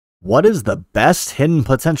What is the best hidden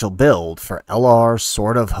potential build for LR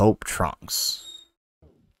Sword of Hope Trunks?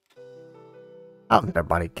 How's it,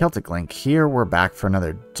 everybody? Celtic Link here. We're back for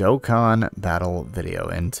another Dokkan battle video.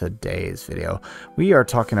 In today's video, we are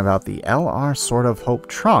talking about the LR Sword of Hope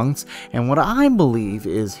Trunks and what I believe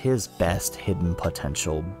is his best hidden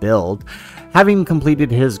potential build. Having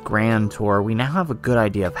completed his grand tour, we now have a good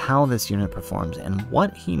idea of how this unit performs and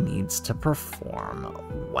what he needs to perform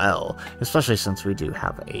well, especially since we do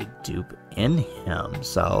have a dupe in him.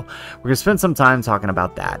 So we're going to spend some time talking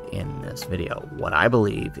about that in this video, what I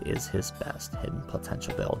believe is his best hidden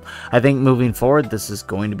potential build. I think moving forward, this is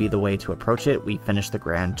going to be the way to approach it. We finish the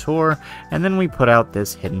grand tour, and then we put out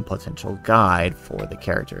this hidden potential guide for the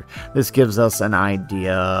character. This gives us an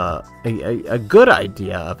idea, a good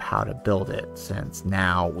idea of how to build it, since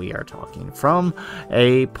now we are talking from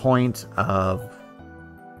a point of,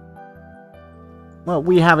 well,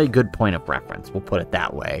 we have a good point of reference, we'll put it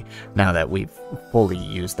that way, now that we've fully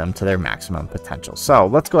used them to their maximum potential. So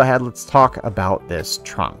let's go ahead, let's talk about this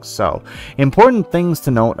Trunks. So, important things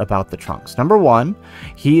to note about the Trunks. Number one,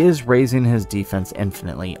 he is raising his defense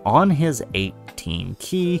infinitely on his 18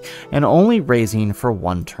 key, and only raising for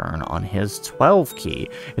one turn on his 12 key.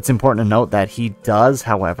 It's important to note that he does,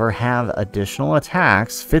 however, have additional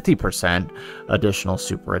attacks, 50% additional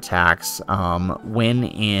super attacks, when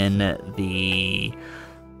in the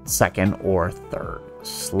second or third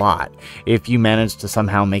slot. If you manage to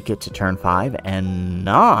somehow make it to turn 5 and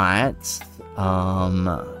not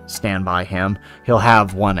stand by him, he'll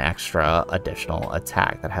have one extra additional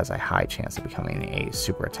attack that has a high chance of becoming a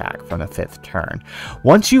super attack from the 5th turn.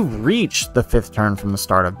 Once you reach the 5th turn from the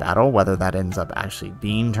start of battle, whether that ends up actually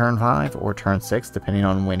being turn 5 or turn 6, depending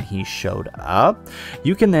on when he showed up,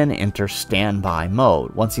 you can then enter standby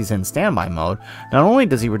mode. Once he's in standby mode, not only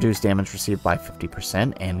does he reduce damage received by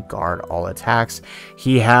 50% and guard all attacks,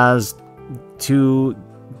 he has 2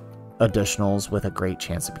 additionals with a great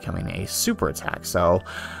chance of becoming a super attack. So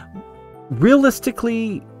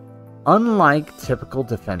realistically, unlike typical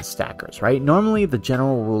defense stackers, right? Normally the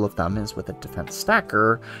general rule of thumb is with a defense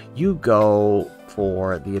stacker, you go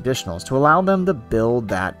for the additionals to allow them to build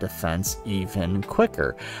that defense even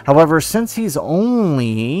quicker. However, since he's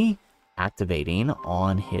only activating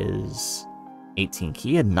on his 18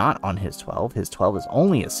 key and not on his 12 is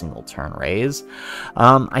only a single turn raise,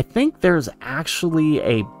 I think there's actually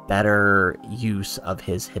a better use of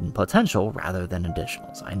his hidden potential rather than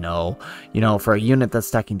additionals. I know, for a unit that's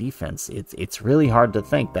stacking defense, it's really hard to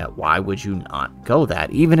think that why would you not go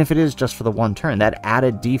that, even if it is just for the one turn. That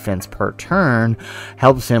added defense per turn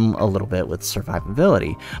helps him a little bit with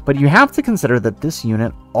survivability. But you have to consider that this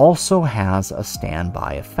unit also has a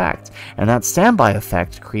standby effect, and that standby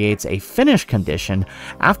effect creates a finish condition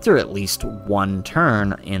after at least one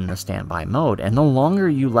turn in the standby mode. And the longer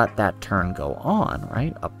you let that turn go on,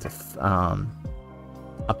 right, up to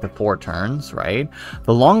 4 turns, right?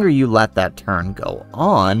 The longer you let that turn go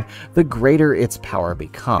on, the greater its power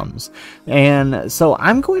becomes. And so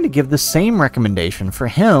I'm going to give the same recommendation for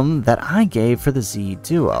him that I gave for the Z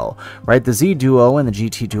Duo, right? The Z Duo and the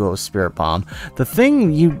GT Duo Spirit Bomb. The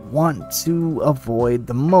thing you want to avoid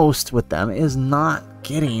the most with them is not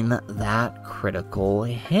getting that critical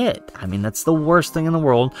hit. I mean, that's the worst thing in the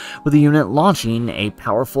world with a unit launching a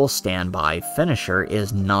powerful standby finisher,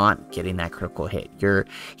 is not getting that critical hit.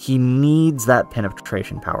 He needs that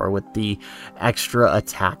penetration power with the extra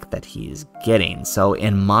attack that he's getting. So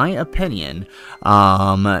in my opinion,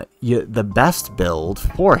 the best build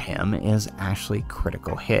for him is actually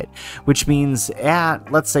critical hit, which means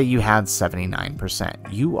let's say you had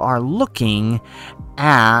 79%, you are looking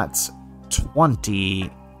at 15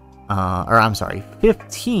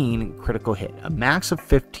 critical hit, a max of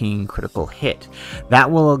 15 critical hit. That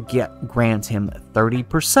will grant him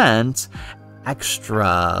 30%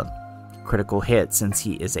 extra critical hit, since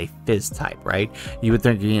he is a fizz type, right? You would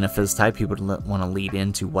think being a fizz type, he would want to lead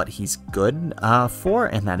into what he's good for,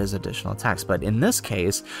 and that is additional attacks. But in this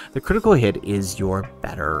case, the critical hit is your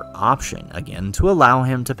better option, again, to allow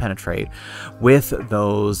him to penetrate with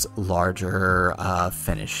those larger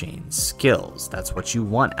finishing skills. That's what you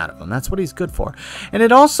want out of him. That's what he's good for. And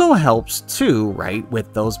it also helps too, right,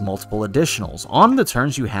 with those multiple additionals. On the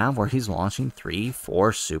turns you have where he's launching 3,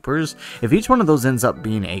 4 supers, if each one of those ends up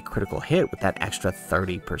being a critical hit with that extra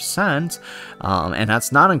 30%, and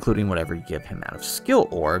that's not including whatever you give him out of skill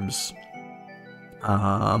orbs,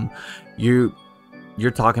 you're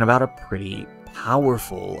talking about a pretty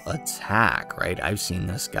powerful attack, right? I've seen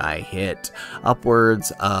this guy hit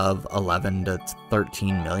upwards of 11 to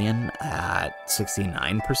 13 million at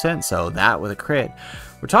 69%, so that with a crit,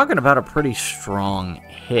 we're talking about a pretty strong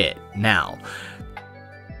hit. Now,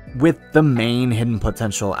 with the main hidden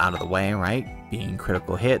potential out of the way, right, being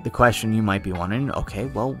critical hit, the question you might be wondering, okay,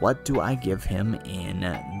 well, what do I give him in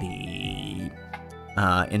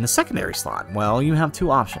the secondary slot? Well, you have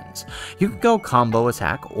two options. You can go combo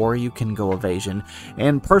attack, or you can go evasion,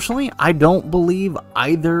 and personally, I don't believe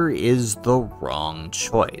either is the wrong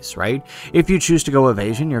choice, right? If you choose to go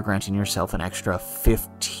evasion, you're granting yourself an extra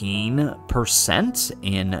 15%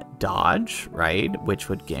 in dodge, right? Which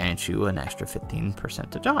would grant you an extra 15%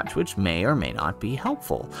 to dodge, which may or may not be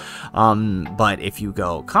helpful. But if you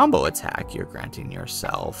go combo attack, you're granting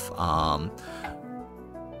yourself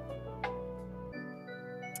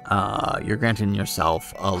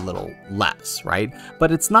a little less, right?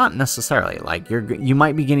 But it's not necessarily like you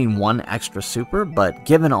might be getting one extra super, but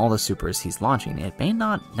given all the supers he's launching, it may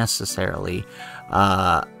not necessarily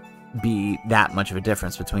be that much of a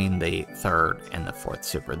difference between the third and the fourth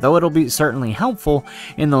super, though it'll be certainly helpful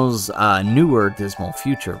in those newer Dismal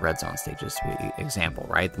Future red zone stages, to be example,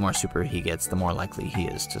 right? The more super he gets, the more likely he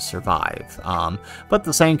is to survive. But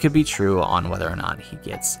the same could be true on whether or not he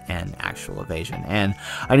gets an actual evasion. And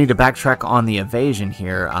I need to backtrack on the evasion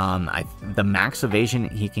here. The max evasion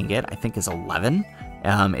he can get, I think, is 11.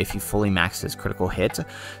 If you fully max his critical hit.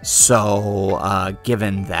 So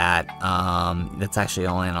given that, that's actually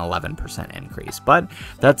only an 11% increase, but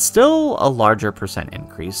that's still a larger percent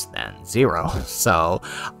increase than 0. So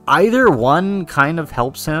either one kind of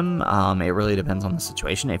helps him. It really depends on the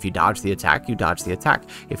situation. If you dodge the attack, you dodge the attack.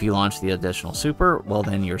 If you launch the additional super, well,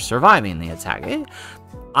 then you're surviving the attack.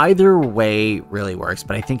 Either way really works,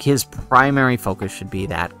 but I think his primary focus should be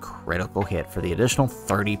that critical hit for the additional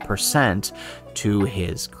 30% to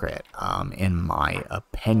his crit, in my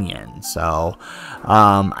opinion. So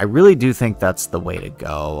I really do think that's the way to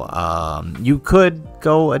go. You could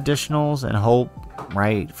go additionals and hope,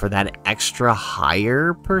 right, for that extra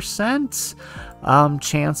higher percent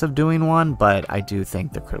chance of doing one, but I do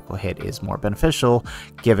think the critical hit is more beneficial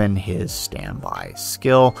given his standby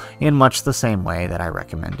skill, in much the same way that I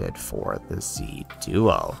recommended for the Z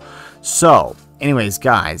Duo. So anyways,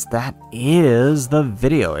 guys, that is the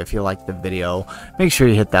video. If you liked the video, make sure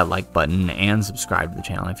you hit that like button and subscribe to the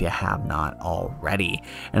channel if you have not already.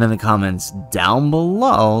 And in the comments down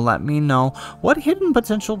below, let me know, what hidden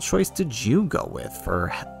potential choice did you go with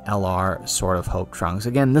for LR Sword of Hope Trunks?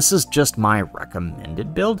 Again, this is just my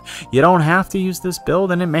recommended build. You don't have to use this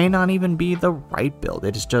build, and it may not even be the right build.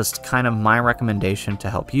 It is just kind of my recommendation to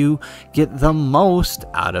help you get the most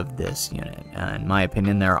out of this unit. In my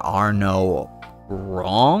opinion, there are no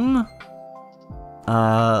wrong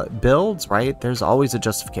builds, right? There's always a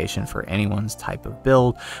justification for anyone's type of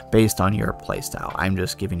build based on your playstyle. I'm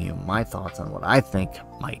just giving you my thoughts on what I think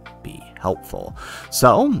might be helpful.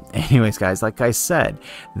 So anyways, guys, like I said,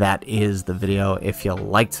 that is the video. If you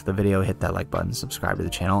liked the video, hit that like button, subscribe to the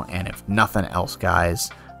channel, and if nothing else, guys,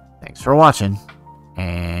 thanks for watching,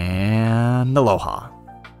 and aloha.